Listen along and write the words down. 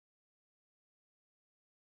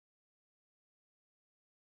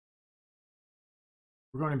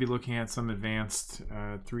We're going to be looking at some advanced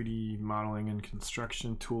 3D modeling and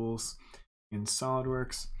construction tools in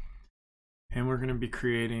Solidworks, and we're going to be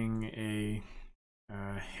creating a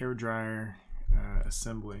hairdryer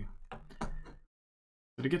assembly.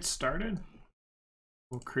 So to get started,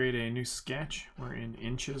 we'll create a new sketch. We're in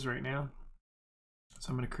inches right now, so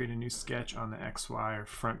I'm going to create a new sketch on the XY or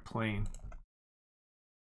front plane.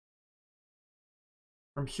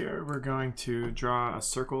 From here, we're going to draw a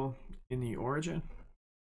circle in the origin.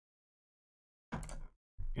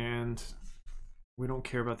 And we don't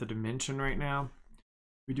care about the dimension right now.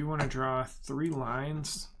 We do want to draw 3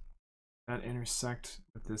 lines that intersect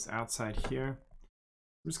with this outside here.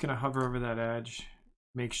 I'm just going to hover over that edge,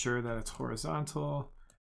 make sure that it's horizontal,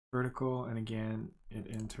 vertical, and again, it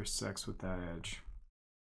intersects with that edge.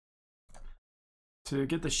 To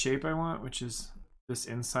get the shape I want, which is this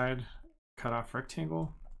inside cutoff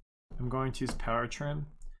rectangle, I'm going to use Power Trim.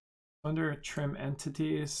 Under Trim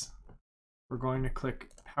Entities, we're going to click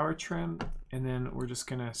Power Trim, and then we're just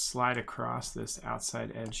going to slide across this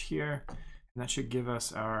outside edge here, and that should give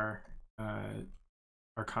us our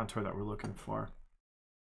contour that we're looking for.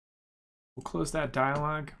 We'll close that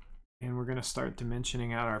dialog, and we're going to start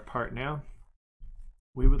dimensioning out our part now.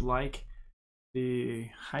 We would like the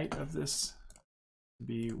height of this to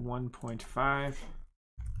be 1.5,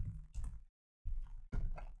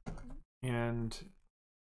 and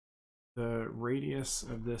the radius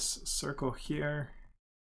of this circle here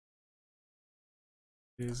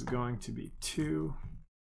is going to be 2.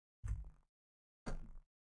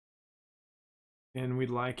 And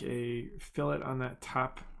we'd like a fillet on that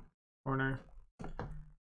top corner.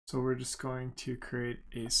 So we're just going to create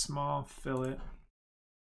a small fillet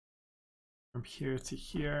from here to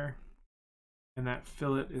here. And that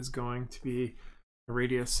fillet is going to be a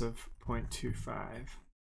radius of 0.25.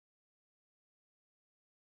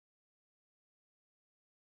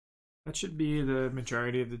 That should be the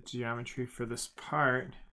majority of the geometry for this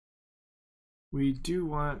part. We do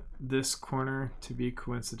want this corner to be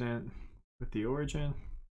coincident with the origin.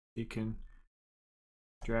 You can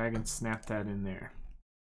drag and snap that in there.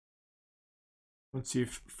 Once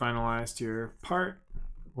you've finalized your part,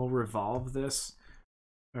 we'll revolve this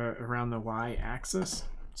around the y-axis,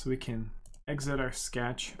 so we can exit our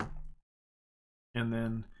sketch and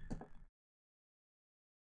then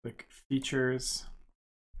click Features,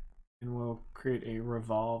 and we'll create a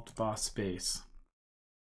revolved boss base.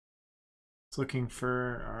 It's looking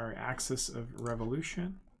for our axis of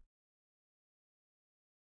revolution.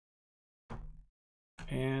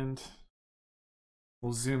 And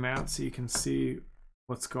we'll zoom out so you can see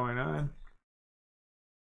what's going on.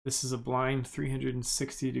 This is a blind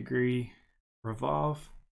 360-degree revolve.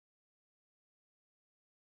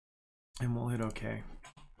 And we'll hit OK.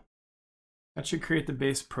 That should create the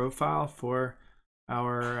base profile for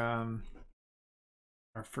our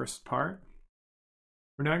first part.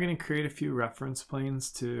 We're now going to create a few reference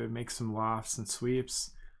planes to make some lofts and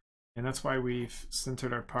sweeps, and that's why we've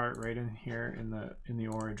centered our part right in here in the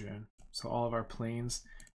origin. So all of our planes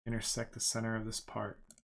intersect the center of this part.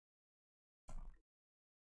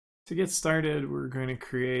 To get started, we're going to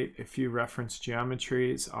create a few reference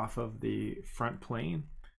geometries off of the front plane.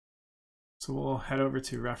 So we'll head over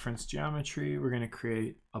to Reference Geometry. We're going to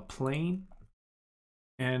create a plane.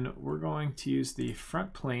 And we're going to use the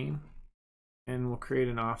front plane, and we'll create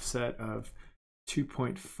an offset of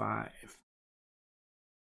 2.5.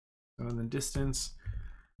 So in the distance,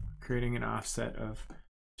 creating an offset of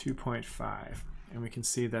 2.5. And we can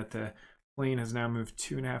see that the plane has now moved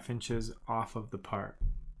 2.5 inches off of the part.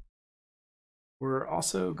 We're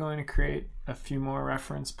also going to create a few more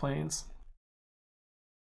reference planes.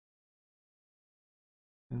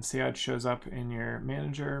 And see how it shows up in your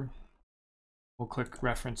manager. We'll click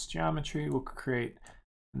Reference Geometry, we'll create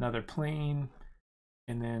another plane,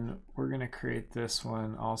 and then we're going to create this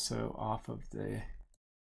one also off of the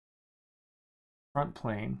front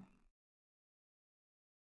plane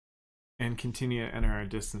and continue to enter our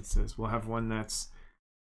distances. We'll have one that's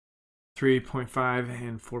 3.5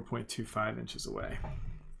 and 4.25 inches away.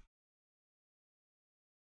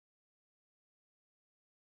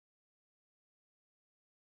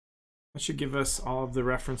 That should give us all of the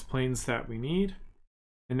reference planes that we need.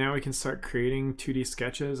 And now we can start creating 2D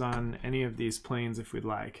sketches on any of these planes if we'd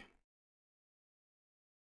like.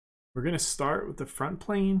 We're going to start with the front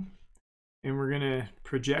plane, and we're going to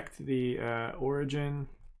project the origin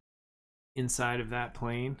inside of that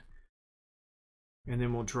plane, and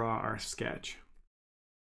then we'll draw our sketch.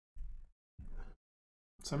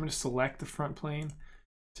 So I'm going to select the front plane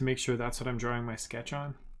to make sure that's what I'm drawing my sketch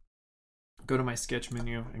on. Go to my sketch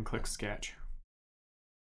menu and click Sketch.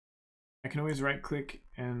 I can always right click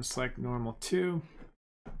and select normal 2.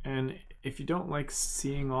 And if you don't like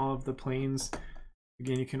seeing all of the planes,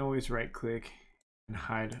 again, you can always right click and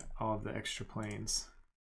hide all of the extra planes.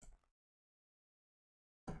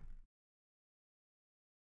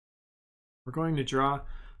 We're going to draw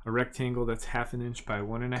a rectangle that's 1/2 inch by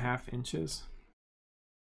 1.5 inches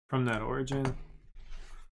from that origin.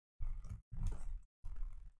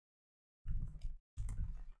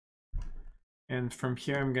 And from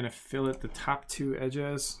here, I'm going to fillet the top 2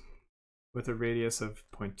 edges with a radius of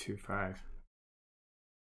 0.25.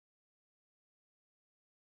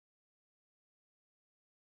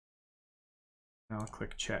 Now I'll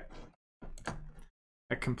click check.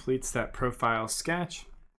 That completes that profile sketch.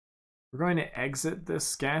 We're going to exit this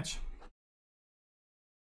sketch.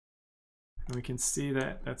 And we can see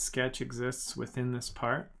that that sketch exists within this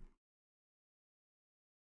part.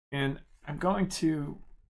 And I'm going to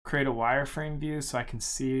create a wireframe view so I can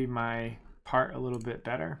see my part a little bit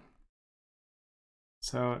better.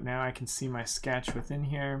 So now I can see my sketch within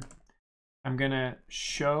here. I'm going to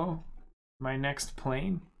show my next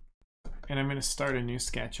plane, and I'm going to start a new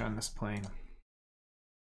sketch on this plane.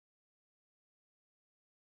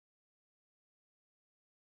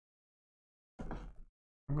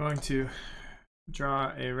 I'm going to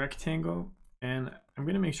draw a rectangle, and I'm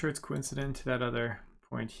going to make sure it's coincident to that other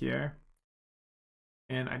point here.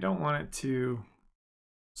 And I don't want it to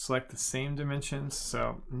select the same dimensions,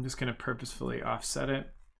 so I'm just going to purposefully offset it.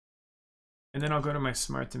 And then I'll go to my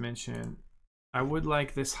smart dimension. I would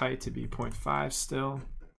like this height to be 0.5 still,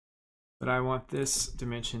 but I want this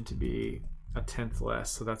dimension to be 1/10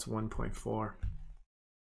 less, so that's 1.4.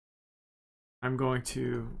 I'm going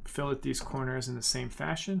to fillet these corners in the same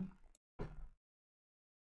fashion.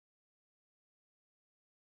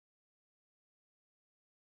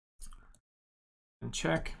 And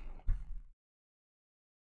check.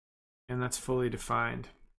 And that's fully defined.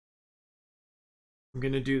 I'm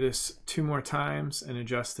going to do this 2 more times and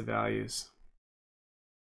adjust the values.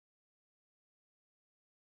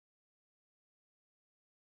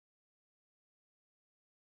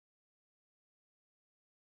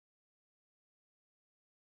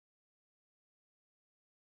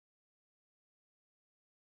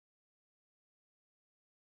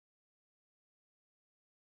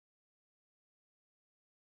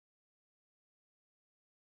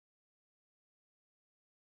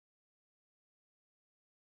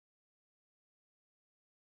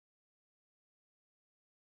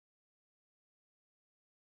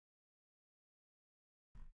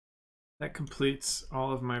 That completes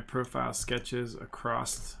all of my profile sketches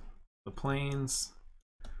across the planes.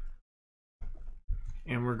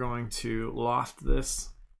 And we're going to loft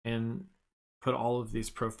this and put all of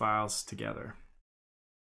these profiles together.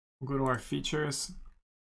 We'll go to our features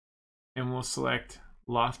and we'll select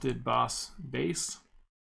lofted boss base.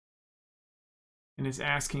 And it's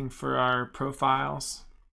asking for our profiles.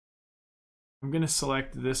 I'm going to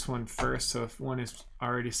select this one first, so if one is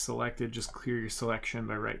already selected, just clear your selection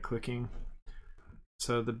by right clicking.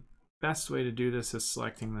 So the best way to do this is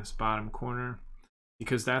selecting this bottom corner,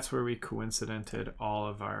 because that's where we coincidented all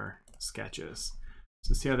of our sketches.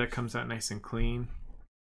 So see how that comes out nice and clean.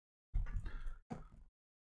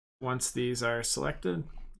 Once these are selected,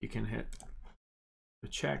 you can hit the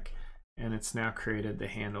check, and it's now created the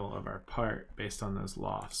handle of our part based on those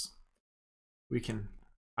lofts. We can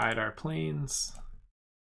hide our planes,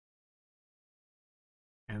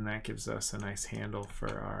 and that gives us a nice handle for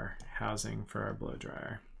our housing for our blow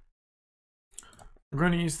dryer. We're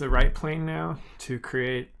going to use the right plane now to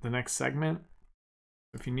create the next segment.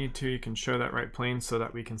 If you need to, you can show that right plane so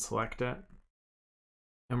that we can select it.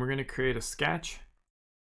 And we're going to create a sketch,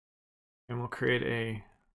 and we'll create a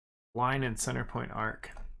line and center point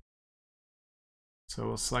arc. So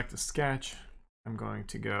we'll select the sketch. I'm going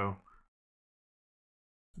to go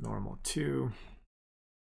normal 2.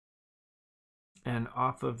 And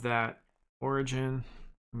off of that origin,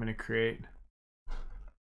 I'm going to create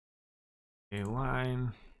a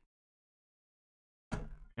line,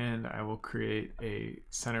 and I will create a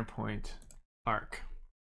center point arc.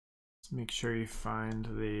 Just make sure you find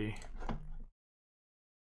the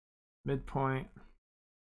midpoint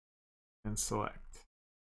and select.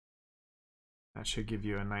 That should give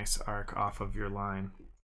you a nice arc off of your line.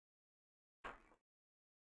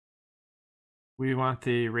 We want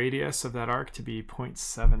the radius of that arc to be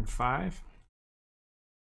 0.75.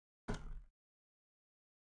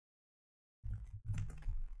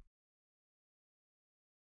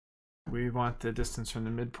 We want the distance from the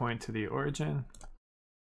midpoint to the origin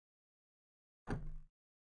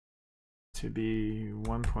to be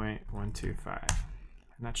 1.125.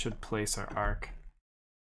 And that should place our arc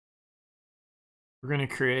We're going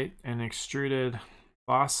to create an extruded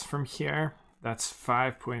boss from here. That's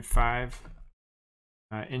 5.5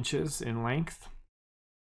 inches in length.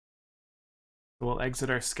 We'll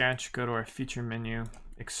exit our sketch, go to our feature menu,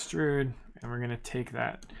 extrude, and we're going to take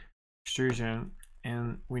that extrusion,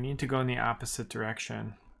 and we need to go in the opposite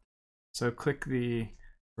direction. So click the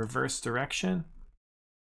reverse direction,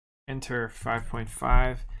 enter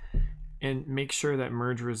 5.5, and make sure that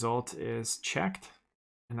merge result is checked,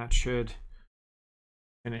 and that should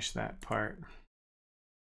finish that part.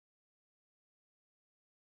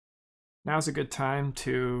 Now's a good time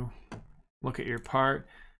to look at your part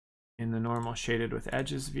in the normal shaded with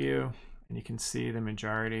edges view, and you can see the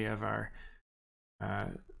majority of our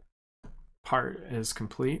part is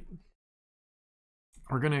complete.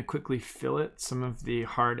 We're going to quickly fillet some of the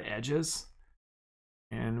hard edges,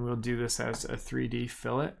 and we'll do this as a 3D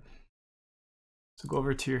fillet. So go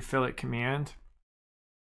over to your fillet command,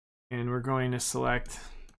 and we're going to select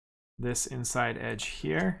this inside edge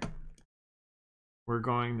here. We're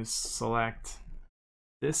going to select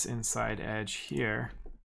this inside edge here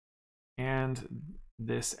and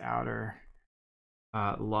this outer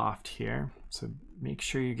loft here. So make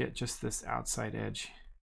sure you get just this outside edge.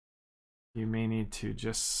 You may need to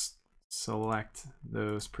just select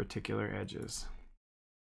those particular edges.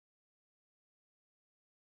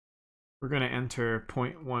 We're going to enter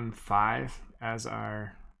 0.15 as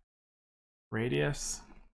our radius.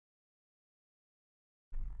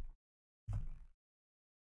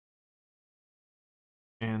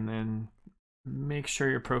 And then make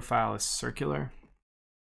sure your profile is circular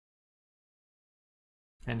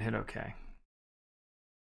and hit OK.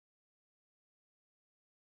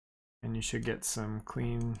 And you should get some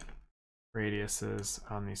clean radiuses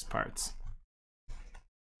on these parts.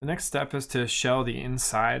 The next step is to shell the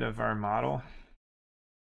inside of our model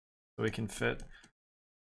so we can fit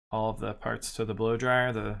all of the parts to the blow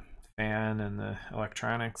dryer, the fan, and the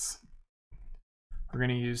electronics. We're going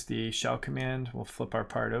to use the shell command. We'll flip our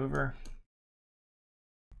part over,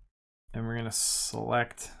 and we're going to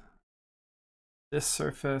select this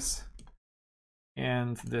surface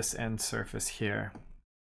and this end surface here.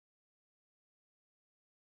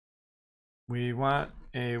 We want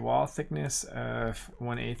a wall thickness of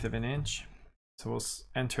 1/8 of an inch. So we'll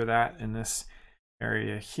enter that in this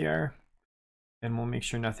area here, and we'll make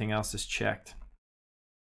sure nothing else is checked.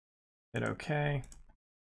 Hit OK.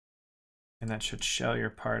 And that should shell your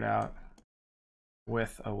part out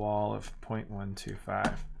with a wall of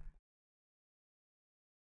 0.125.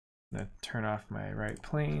 I'm going to turn off my right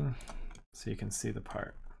plane so you can see the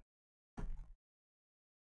part.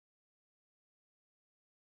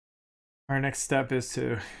 Our next step is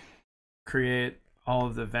to create all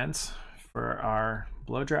of the vents for our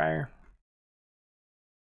blow dryer.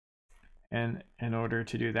 And in order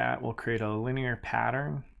to do that, we'll create a linear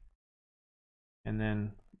pattern, and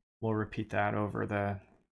then we'll repeat that over the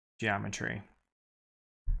geometry.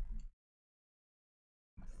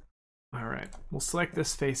 All right, we'll select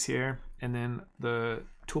this face here, and then the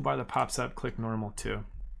toolbar that pops up, click normal 2.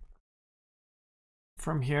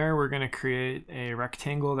 From here, we're going to create a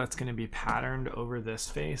rectangle that's going to be patterned over this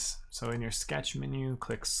face. So in your sketch menu,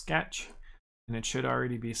 click sketch, and it should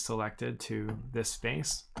already be selected to this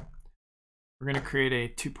face. We're going to create a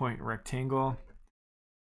 2-point rectangle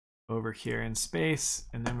over here in space,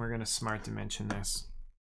 and then we're going to smart dimension this.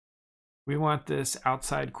 We want this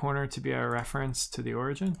outside corner to be our reference to the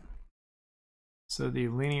origin. So the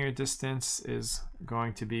linear distance is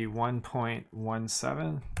going to be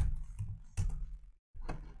 1.17.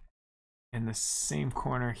 And the same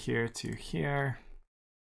corner here to here,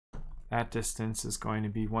 that distance is going to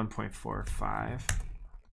be 1.45.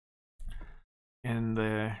 And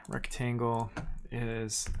the rectangle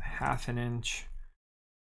is 1/2 an inch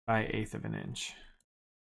by 1/8 of an inch.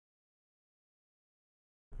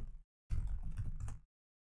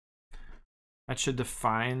 That should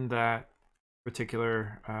define that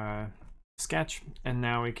particular sketch. And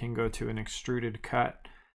now we can go to an extruded cut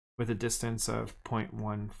with a distance of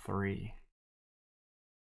 0.13.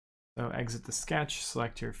 So exit the sketch,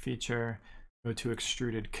 select your feature, go to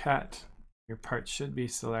extruded cut. Your part should be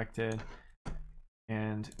selected,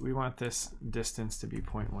 and we want this distance to be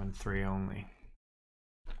 0.13 only.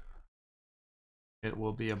 It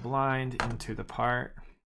will be a blind into the part,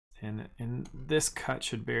 and this cut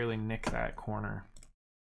should barely nick that corner,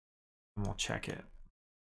 and we'll check it.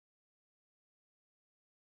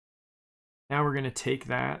 Now we're going to take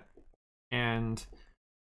that and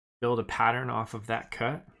build a pattern off of that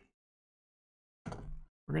cut.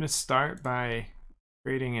 We're going to start by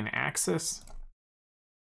creating an axis,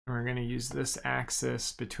 and we're going to use this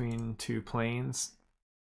axis between 2 planes.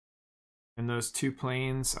 And those two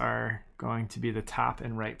planes are going to be the top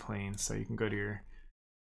and right planes. So you can go to your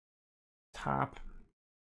top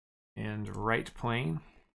and right plane.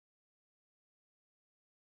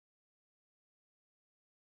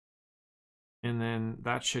 And then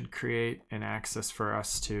that should create an axis for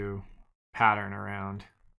us to pattern around.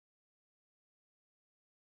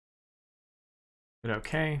 Hit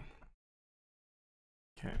OK.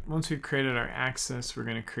 Okay, once we've created our axis, we're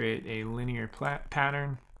going to create a linear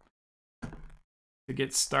pattern. To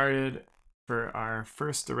get started, for our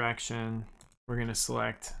first direction, we're going to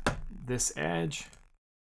select this edge.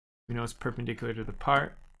 We know it's perpendicular to the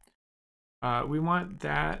part. We want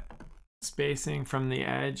that spacing from the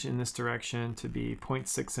edge in this direction to be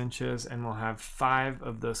 0.6 inches, and we'll have 5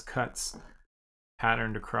 of those cuts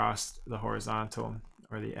patterned across the horizontal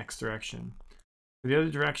or the X direction. For the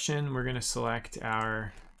other direction, we're going to select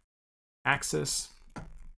our axis,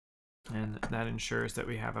 and that ensures that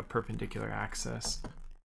we have a perpendicular axis.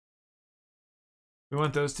 We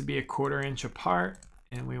want those to be 1/4 inch apart,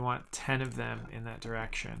 and we want 10 of them in that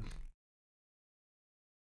direction.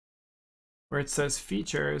 Where it says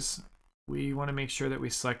features, we want to make sure that we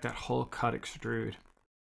select that whole cut extrude.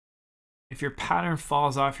 If your pattern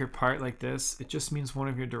falls off your part like this, it just means one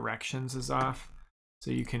of your directions is off. So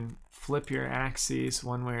you can flip your axes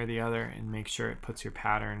one way or the other and make sure it puts your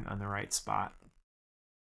pattern on the right spot.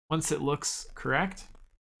 Once it looks correct,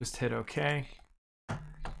 just hit OK.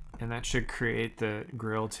 And that should create the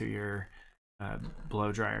grill to your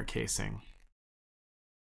blow dryer casing.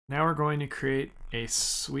 Now we're going to create a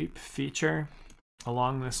sweep feature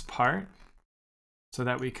along this part so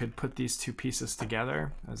that we could put these two pieces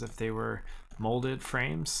together as if they were molded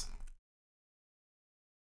frames.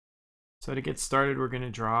 So to get started, we're going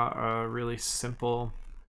to draw a really simple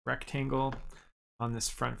rectangle on this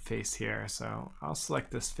front face here. So I'll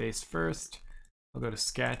select this face first. I'll go to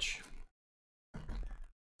Sketch.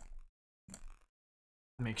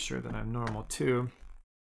 Make sure that I'm normal too.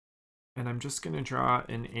 And I'm just going to draw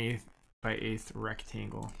an 1/8 by 1/8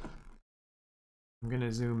 rectangle. I'm going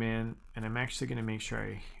to zoom in, and I'm actually going to make sure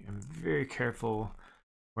I am very careful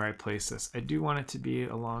where I place this. I do want it to be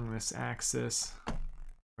along this axis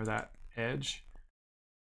or that edge.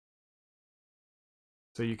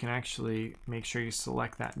 So you can actually make sure you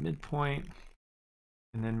select that midpoint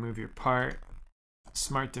and then move your part,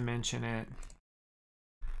 smart dimension it.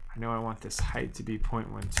 I know I want this height to be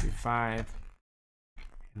 0.125,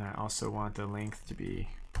 and I also want the length to be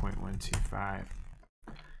 0.125.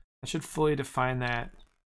 I should fully define that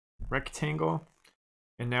rectangle,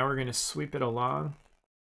 and now we're going to sweep it along.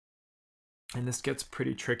 And this gets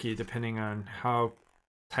pretty tricky depending on how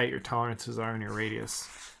tight your tolerances are in your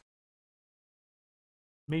radius.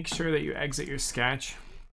 Make sure that you exit your sketch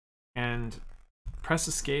and press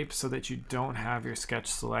escape so that you don't have your sketch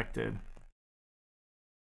selected.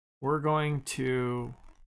 We're going to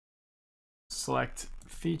select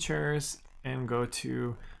features and go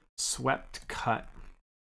to swept cut.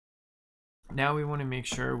 Now we want to make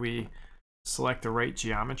sure we select the right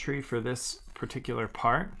geometry for this particular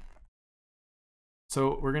part.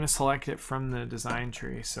 So we're going to select it from the design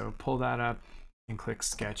tree. So pull that up and click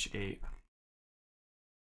Sketch 8.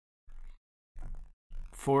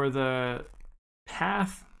 For the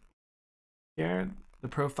path here, the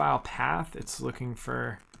profile path, it's looking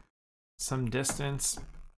for some distance.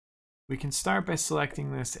 We can start by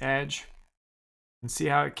selecting this edge and see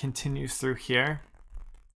how it continues through here.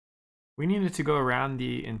 We need it to go around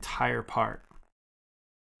the entire part.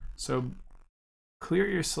 So clear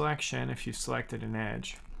your selection if you've selected an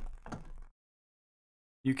edge.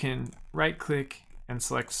 You can right click and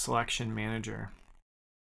select Selection Manager.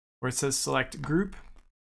 Where it says Select Group,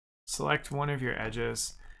 select one of your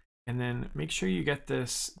edges, and then make sure you get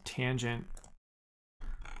this tangent.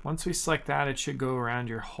 Once we select that, it should go around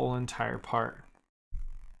your whole entire part.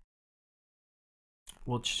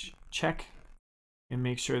 We'll check and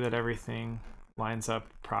make sure that everything lines up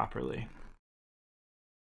properly.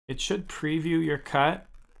 It should preview your cut,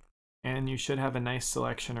 and you should have a nice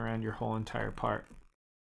selection around your whole entire part.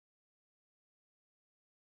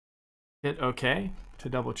 Hit OK to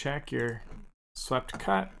double check your swept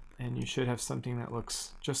cut, and you should have something that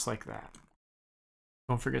looks just like that.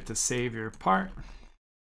 Don't forget to save your part.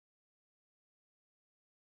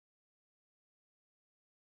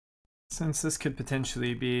 Since this could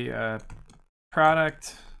potentially be a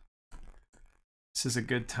product, this is a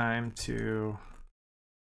good time to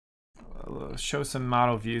show some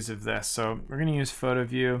model views of this. So we're going to use photo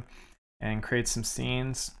view and create some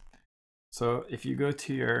scenes. So if you go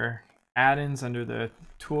to your add-ins under the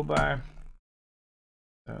toolbar,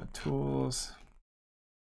 tools,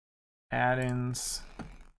 add-ins,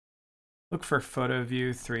 Look for photo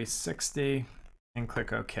view 360 and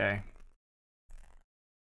click OK.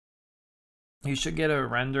 You should get a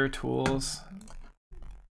render tools,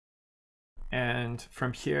 and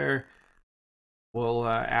from here we'll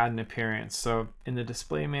add an appearance. So in the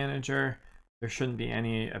display manager, there shouldn't be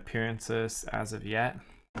any appearances as of yet.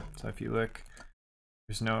 So if you look,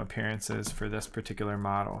 there's no appearances for this particular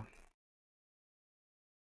model.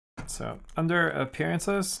 So under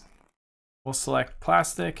appearances, we'll select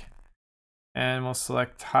plastic and we'll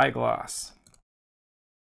select high gloss.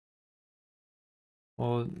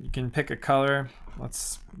 Well, you can pick a color.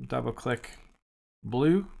 Let's double click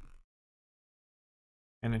blue,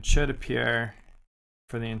 and it should appear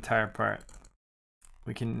for the entire part.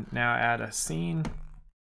 We can now add a scene.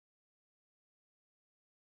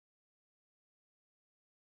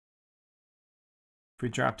 If we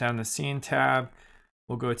drop down the scene tab,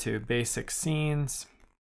 we'll go to basic scenes,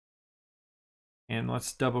 and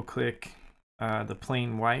let's double click the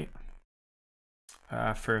plain white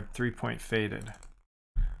for 3-point faded.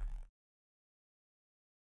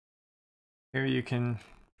 Here you can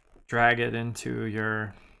drag it into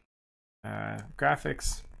your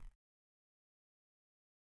graphics,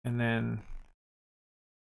 and then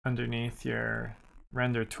underneath your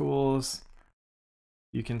render tools,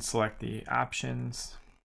 you can select the options.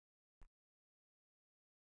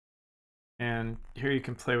 And here you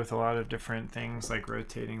can play with a lot of different things like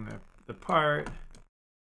rotating the part,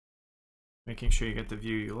 making sure you get the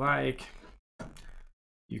view you like.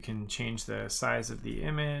 You can change the size of the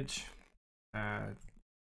image,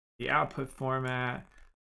 the output format,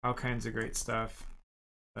 all kinds of great stuff.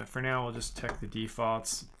 But for now, we'll just check the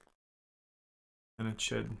defaults, and it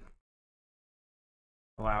should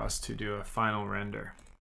allow us to do a final render.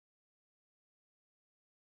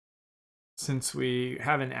 Since we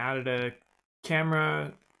haven't added a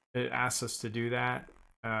camera, it asks us to do that.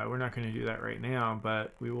 We're not going to do that right now,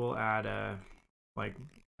 but we will add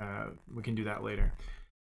we can do that later.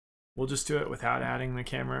 We'll just do it without adding the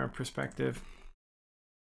camera perspective.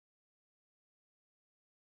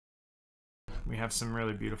 We have some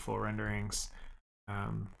really beautiful renderings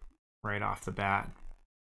right off the bat.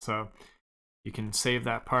 So you can save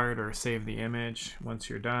that part or save the image once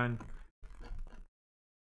you're done.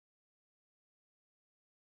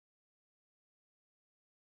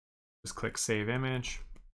 Just click Save Image,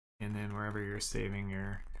 and then wherever you're saving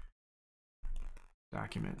your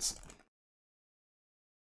documents.